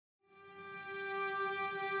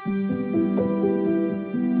I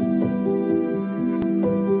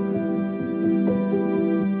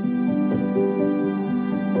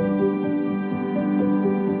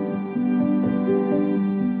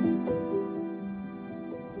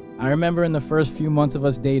remember in the first few months of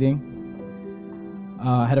us dating,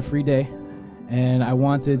 I had a free day, and I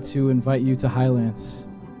wanted to invite you to Highlands.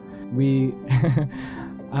 We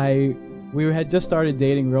had just started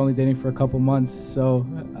dating. We were only dating for a couple months, so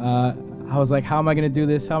I was like, how am I gonna do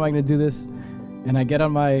this? How am I gonna do this? And I get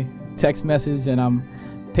on my text message, and I'm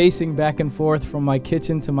pacing back and forth from my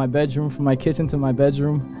kitchen to my bedroom, from my kitchen to my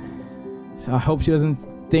bedroom. So I hope she doesn't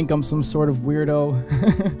think I'm some sort of weirdo.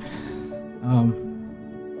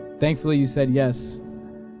 Thankfully, you said yes.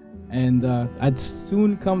 And I'd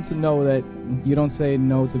soon come to know that you don't say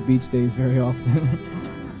no to beach days very often.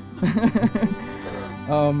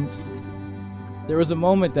 There was a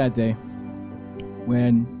moment that day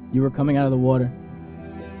when you were coming out of the water,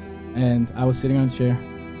 and I was sitting on a chair,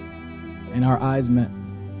 and our eyes met.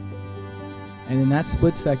 And in that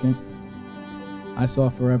split second, I saw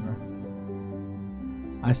forever.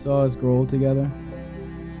 I saw us grow old together.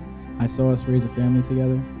 I saw us raise a family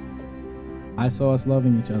together. I saw us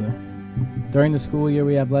loving each other. During the school year,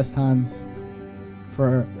 we have less times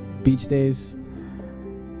for beach days,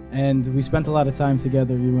 and we spent a lot of time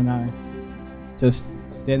together, you and I, just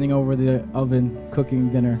standing over the oven, cooking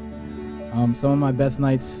dinner. Some of my best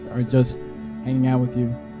nights are just hanging out with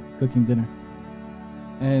you, cooking dinner.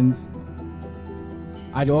 And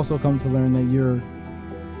I'd also come to learn that you're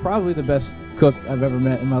probably the best cook I've ever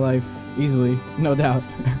met in my life, easily, no doubt.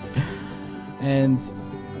 And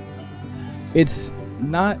it's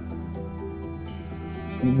not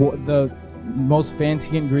the most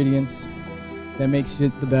fancy ingredients that makes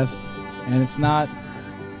it the best, and it's not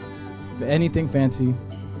anything fancy.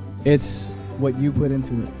 It's what you put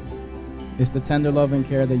into it. It's the tender love and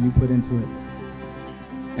care that you put into it.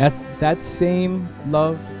 That same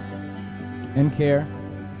love and care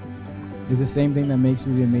is the same thing that makes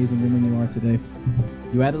you the amazing woman you are today.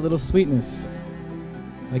 You add a little sweetness,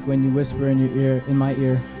 like when you whisper in my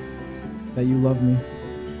ear, that you love me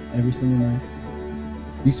every single night.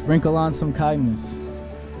 You sprinkle on some kindness,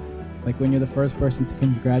 like when you're the first person to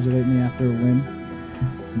congratulate me after a win,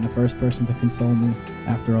 and the first person to console me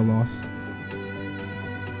after a loss.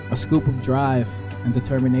 A scoop of drive and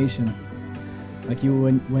determination, like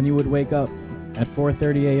when you would wake up at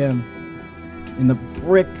 4:30 a.m. in the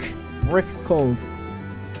brick cold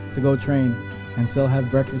to go train, and still have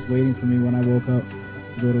breakfast waiting for me when I woke up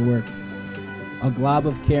to go to work. A glob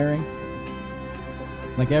of caring,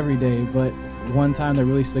 like every day, but one time that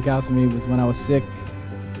really stuck out to me was when I was sick.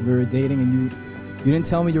 We were dating, and you didn't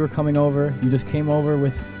tell me you were coming over. You just came over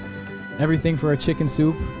with everything for a chicken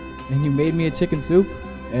soup, and you made me a chicken soup,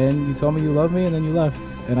 and you told me you loved me, and then you left.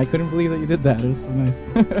 And I couldn't believe that you did that. It was so nice.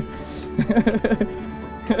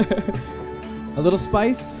 A little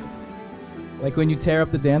spice, like when you tear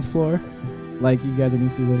up the dance floor, like you guys are gonna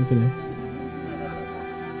see later today.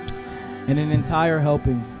 And an entire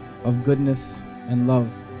helping of goodness and love,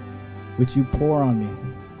 which you pour on me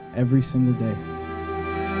every single day.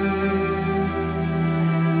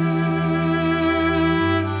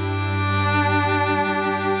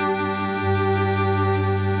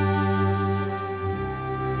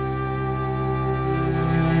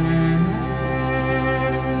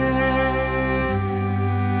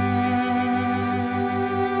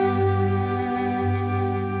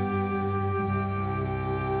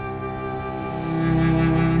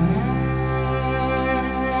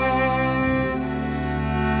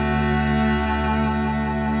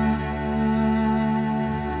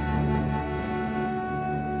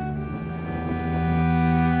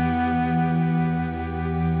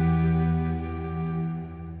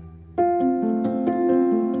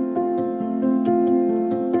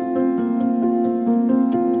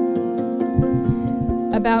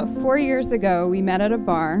 About 4 years ago, we met at a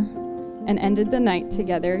bar and ended the night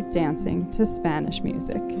together dancing to Spanish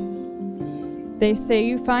music. They say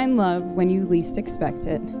you find love when you least expect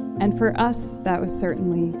it, and for us, that was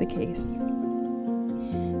certainly the case.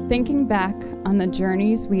 Thinking back on the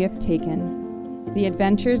journeys we have taken, the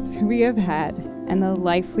adventures we have had, and the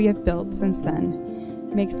life we have built since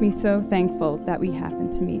then makes me so thankful that we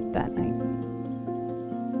happened to meet that night.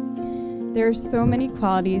 There are so many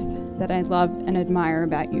qualities that I love and admire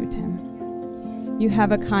about you, Tim. You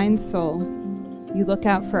have a kind soul, you look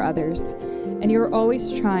out for others, and you're always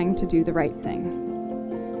trying to do the right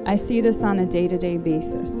thing. I see this on a day-to-day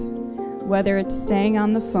basis, whether it's staying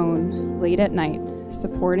on the phone late at night,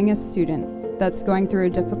 supporting a student that's going through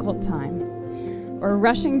a difficult time, or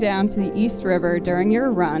rushing down to the East River during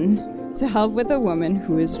your run to help with a woman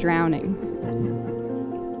who is drowning.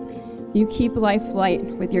 You keep life light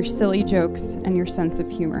with your silly jokes and your sense of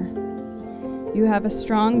humor. You have a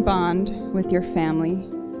strong bond with your family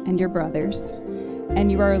and your brothers,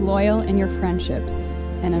 and you are loyal in your friendships,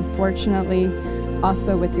 and unfortunately,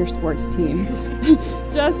 also with your sports teams.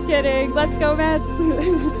 Just kidding, let's go Mets!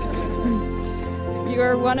 You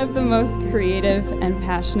are one of the most creative and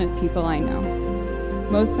passionate people I know.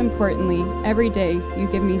 Most importantly, every day you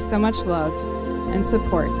give me so much love and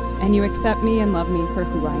support, and you accept me and love me for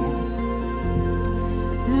who I am.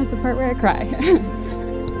 That's the part where I cry.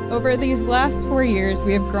 Over these last 4 years,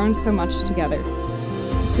 we have grown so much together.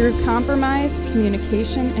 Through compromise,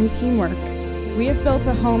 communication, and teamwork, we have built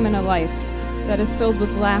a home and a life that is filled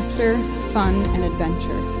with laughter, fun, and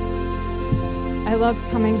adventure. I love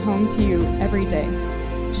coming home to you every day,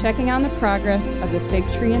 checking on the progress of the fig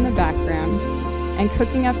tree in the background, and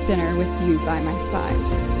cooking up dinner with you by my side.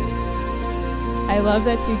 I love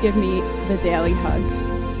that you give me the daily hug,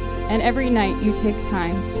 and every night you take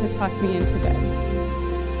time to tuck me into bed.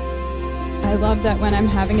 I love that when I'm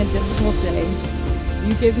having a difficult day,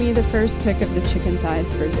 you give me the first pick of the chicken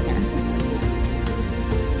thighs for dinner.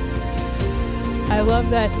 I love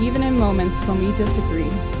that even in moments when we disagree,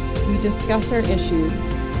 we discuss our issues,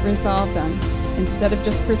 resolve them, instead of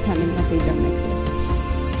just pretending that they don't exist.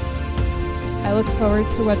 I look forward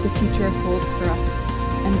to what the future holds for us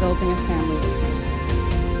and building a family with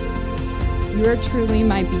you. You are truly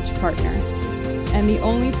my beach partner, and the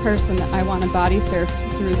only person that I want to body surf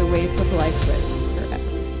through the waves of life with forever.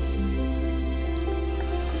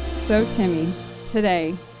 So Timmy,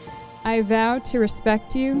 today, I vow to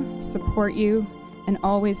respect you, support you, and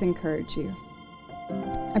always encourage you.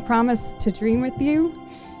 I promise to dream with you,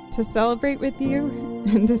 to celebrate with you,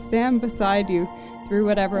 and to stand beside you through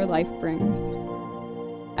whatever life brings.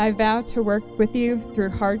 I vow to work with you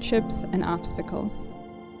through hardships and obstacles.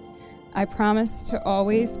 I promise to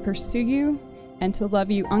always pursue you and to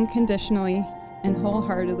love you unconditionally and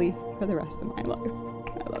wholeheartedly for the rest of my life.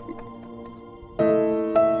 I love you.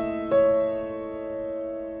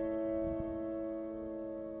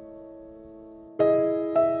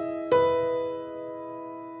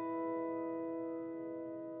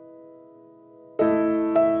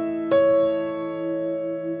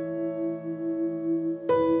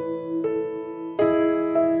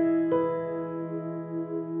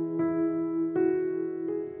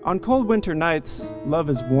 On cold winter nights, love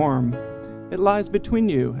is warm. It lies between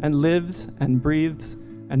you and lives and breathes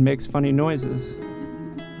and makes funny noises.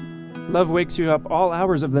 Love wakes you up all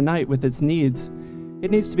hours of the night with its needs.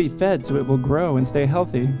 It needs to be fed so it will grow and stay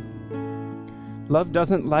healthy. Love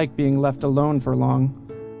doesn't like being left alone for long,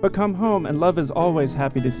 but come home and love is always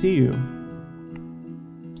happy to see you.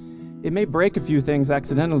 It may break a few things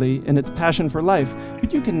accidentally in its passion for life,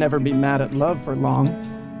 but you can never be mad at love for long.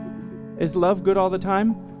 Is love good all the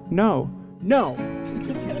time? No. No!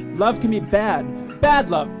 Love can be bad. Bad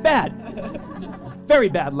love. Bad! Very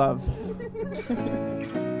bad love.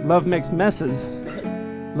 Love makes messes.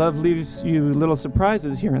 Love leaves you little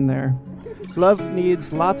surprises here and there. Love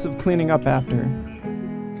needs lots of cleaning up after.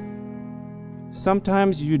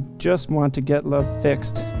 Sometimes you just want to get love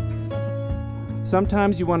fixed.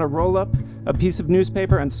 Sometimes you want to roll up a piece of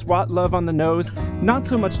newspaper and swat love on the nose, not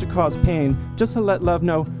so much to cause pain, just to let love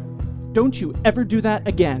know, don't you ever do that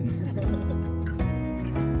again.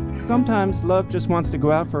 Sometimes love just wants to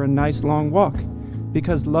go out for a nice long walk,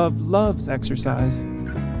 because love loves exercise.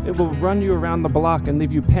 It will run you around the block and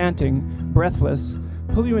leave you panting, breathless,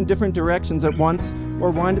 pull you in different directions at once, or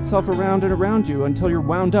wind itself around and around you until you're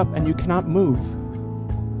wound up and you cannot move.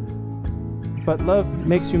 But love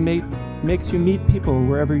makes you meet people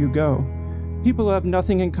wherever you go. People who have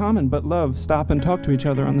nothing in common but love stop and talk to each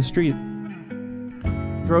other on the street.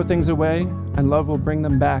 Throw things away, and love will bring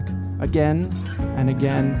them back again and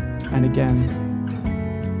again and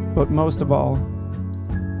again. But most of all,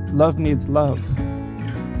 love needs love.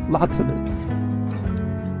 Lots of it.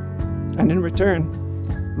 And in return,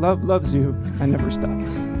 love loves you and never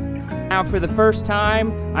stops. Now, for the first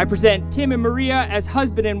time, I present Tim and Maria as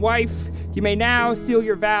husband and wife. You may now seal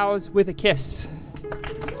your vows with a kiss.